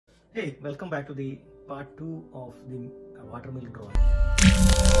Hey, welcome back to the part 2 of the watermill drawing.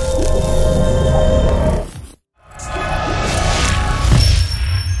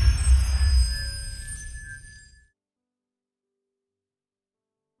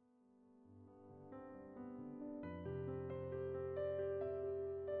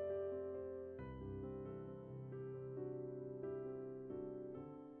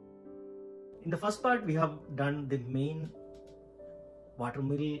 In the first part, we have done the main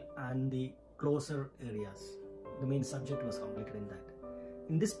watermill and the closer areas. The main subject was completed in that.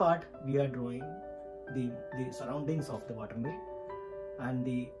 In this part, we are drawing the surroundings of the watermill and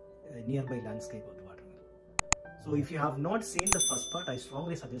the nearby landscape of the watermill. So if you have not seen the first part, I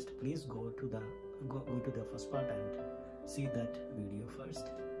strongly suggest please go to the first part and see that video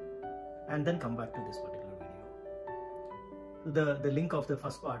first, and then come back to this particular video. The link of the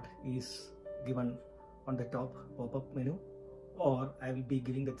first part is given on the top pop-up menu, or I will be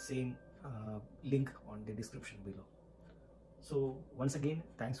giving that same link on the description below. So once again,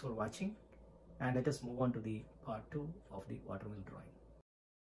 thanks for watching, and let us move on to the part 2 of the watermill drawing.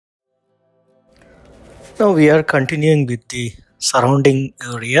 Now we are continuing with the surrounding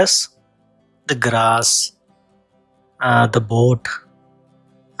areas, the grass, the boat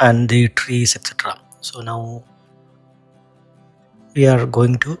and the trees, etc. So now we are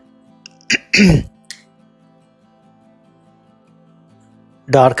going to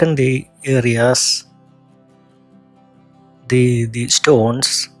darken the areas, the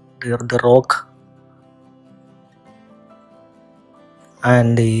stones, the rock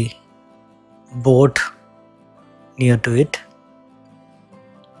and the boat near to it.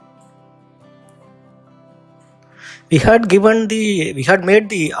 We had made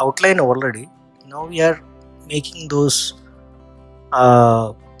the outline already. Now we are making those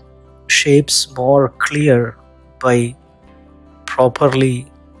shapes more clear by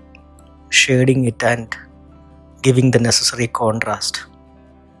properly shading it and giving the necessary contrast.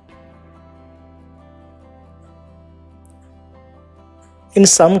 In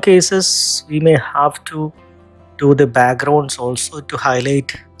some cases, we may have to do the backgrounds also to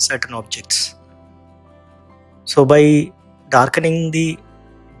highlight certain objects. So by darkening the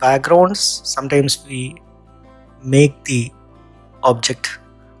backgrounds, sometimes we make the object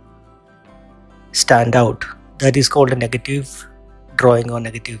stand out. That is called a negative drawing or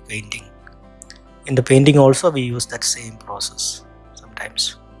negative painting. In the painting also we use that same process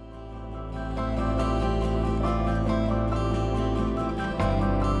sometimes.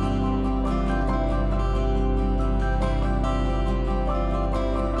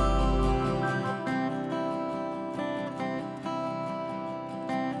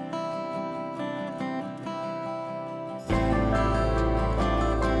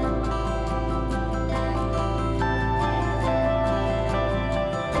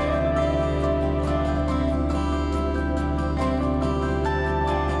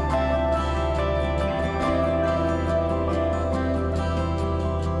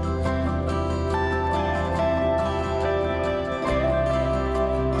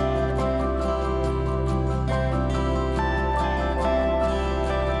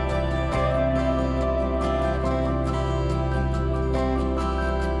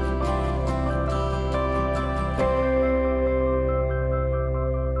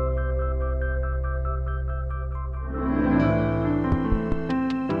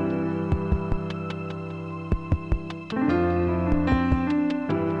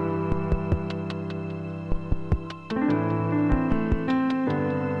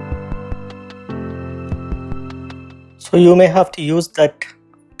 So you may have to use that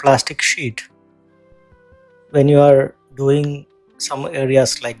plastic sheet when you are doing some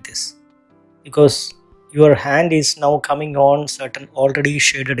areas like this, because your hand is now coming on certain already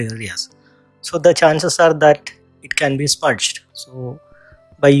shaded areas. So the chances are that it can be smudged. So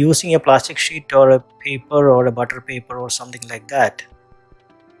by using a plastic sheet or a paper or a butter paper or something like that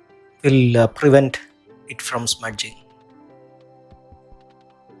will prevent it from smudging.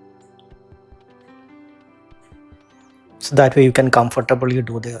 So that way you can comfortably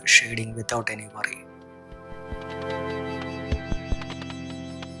do the shading without any worry.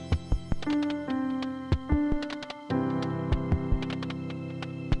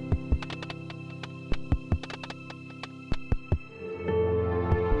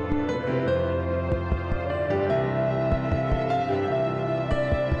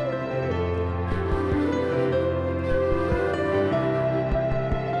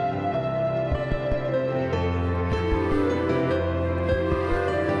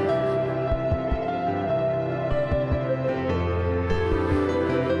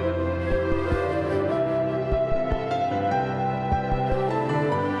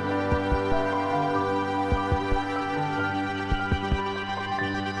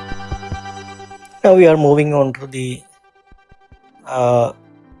 Now we are moving on to the uh,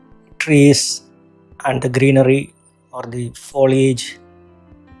 trees and the greenery or the foliage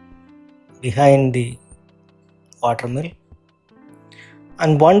behind the watermill.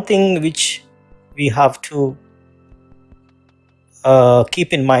 And one thing which we have to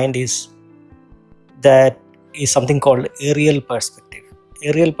keep in mind is that is something called aerial perspective.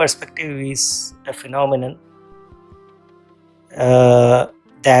 Aerial perspective is a phenomenon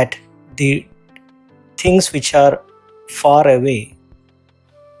that the things which are far away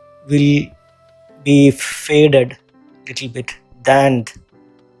will be faded little bit than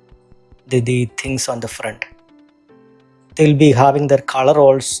the things on the front. They'll be having their color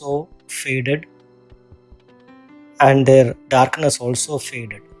also faded and their darkness also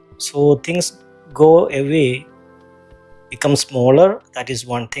faded. So things go away, become smaller. That is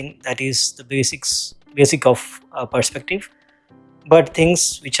one thing. That is the basic of perspective. But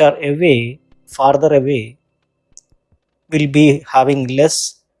things which are away, farther away, will be having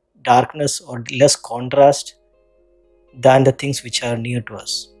less darkness or less contrast than the things which are near to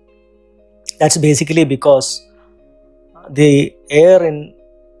us. That's basically because the air in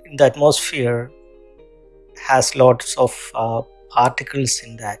the atmosphere has lots of particles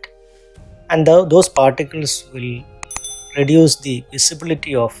in that, and those particles will reduce the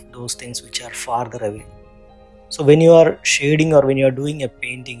visibility of those things which are farther away. So when you are shading or when you are doing a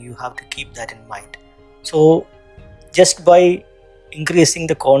painting, you have to keep that in mind. So just by increasing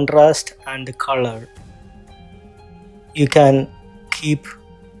the contrast and the color, you can keep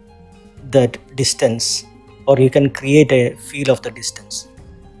that distance, or you can create a feel of the distance,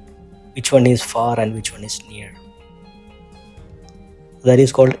 which one is far and which one is near. That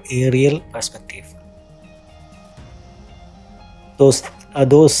is called aerial perspective. Those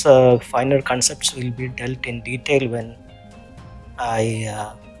finer concepts will be dealt in detail when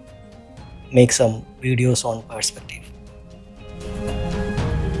I make some videos on perspective.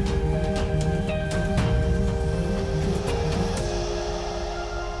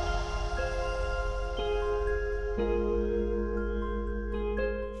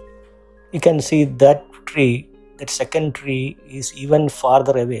 You can see that tree, that second tree is even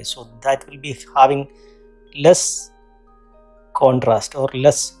farther away, so that will be having less contrast or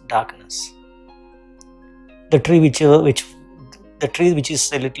less darkness. The tree which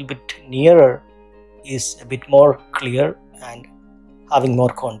is a little bit nearer is a bit more clear and having more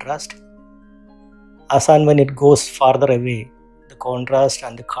contrast. As and when it goes farther away, the contrast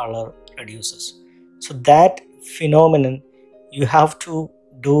and the color reduces. So that phenomenon you have to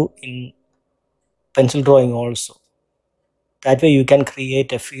do in pencil drawing also. That way you can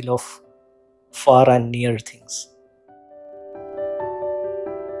create a feel of far and near things.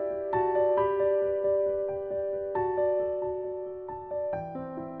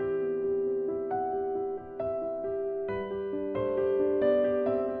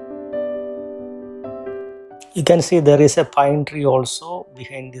 You can see there is a pine tree also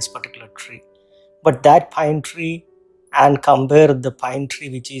behind this particular tree. But that pine tree and compare the pine tree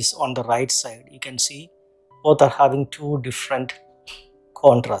which is on the right side, you can see both are having two different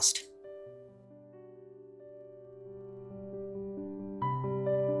contrast.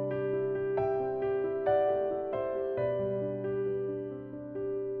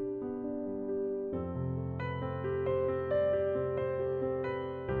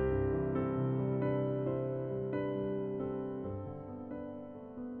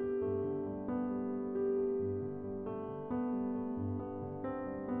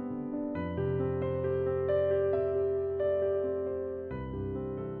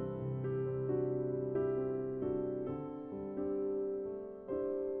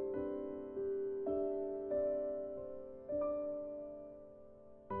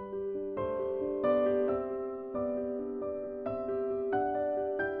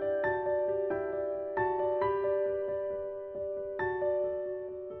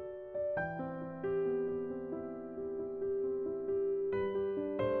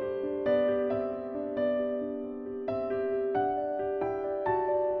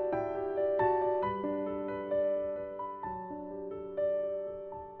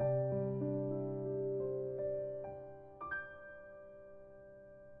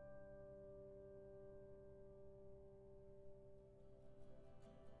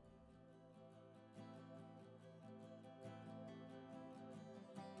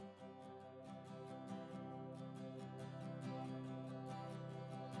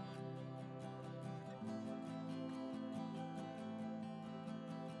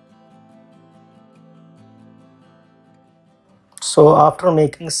 So after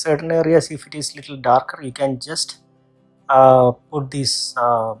making certain areas, if it is little darker, you can just put this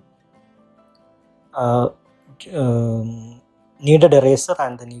uh, kneaded eraser,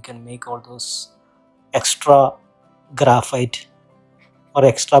 and then you can make all those extra graphite or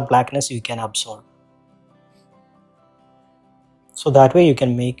extra blackness you can absorb. So that way you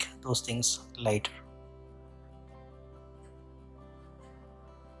can make those things lighter.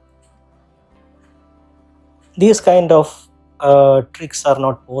 These kind of tricks are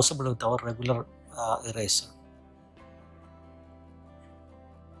not possible with our regular eraser.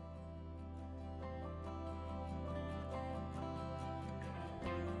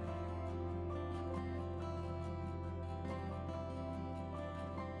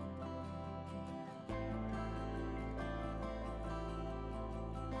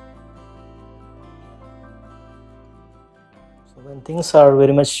 So when things are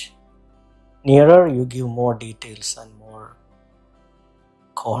very much nearer, you give more details and more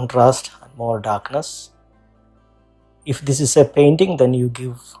contrast and more darkness. If this is a painting, then you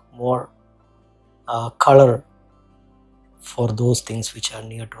give more color for those things which are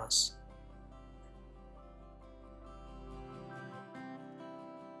near to us.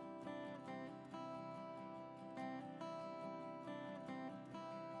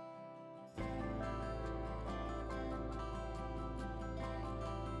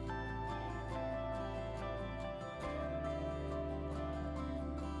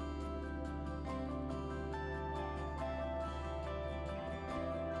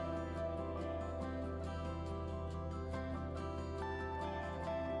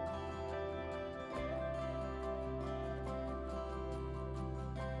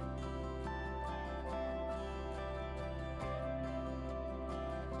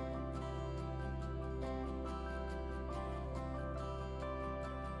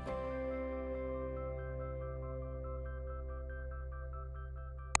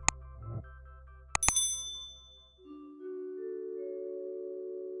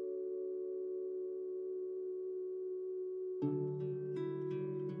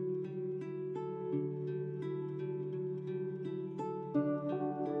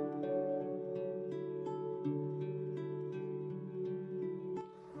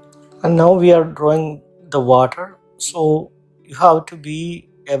 And now we are drawing the water, so you have to be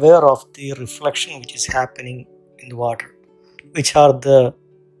aware of the reflection which is happening in the water, which are the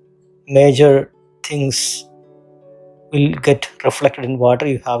major things will get reflected in water.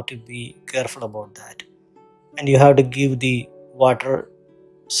 You have to be careful about that, and you have to give the water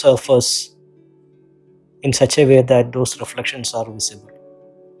surface in such a way that those reflections are visible.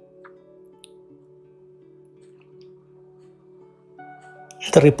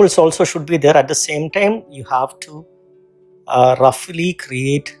 The ripples also should be there. At the same time, you have to roughly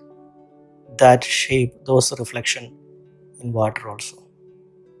create that shape, those reflection in water also.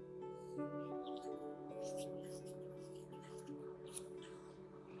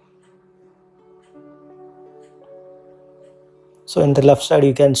 So in the left side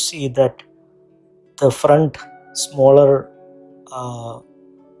you can see that the front smaller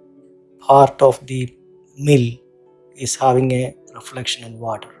part of the mill is having a reflection in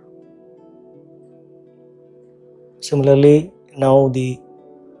water. Similarly, now the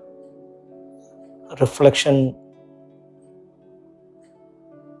reflection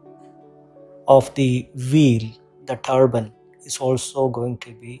of the wheel, the turbine, is also going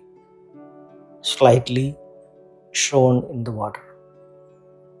to be slightly shown in the water.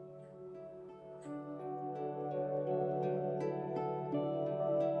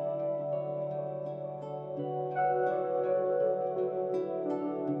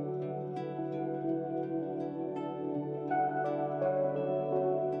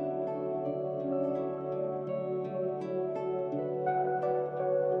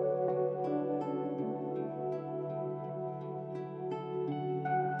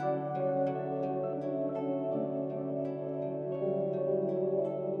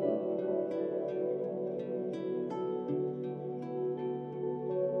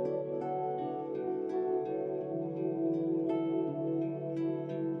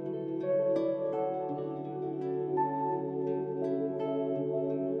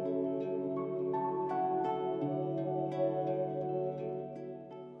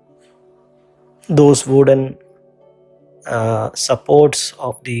 Those wooden supports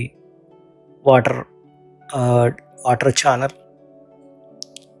of the water water channel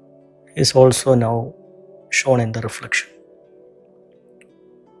is also now shown in the reflection.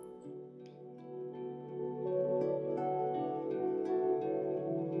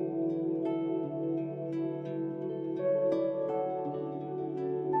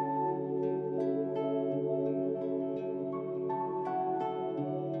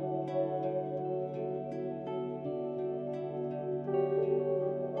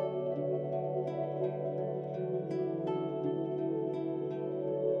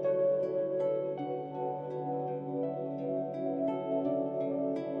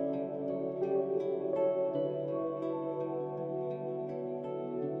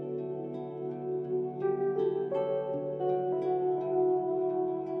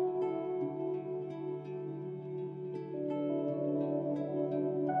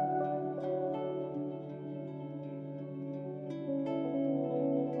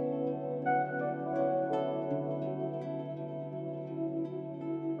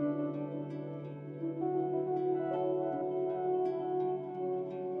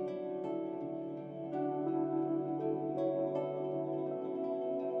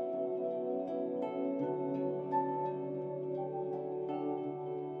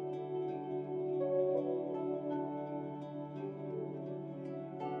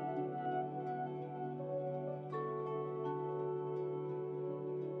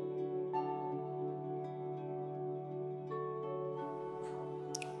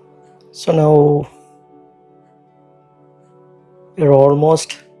 So now we're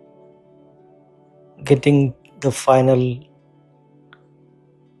almost getting the final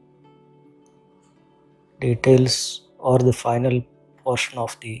details or the final portion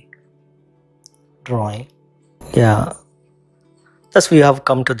of the drawing. Yeah, thus we have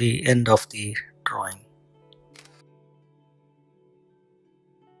come to the end of the drawing.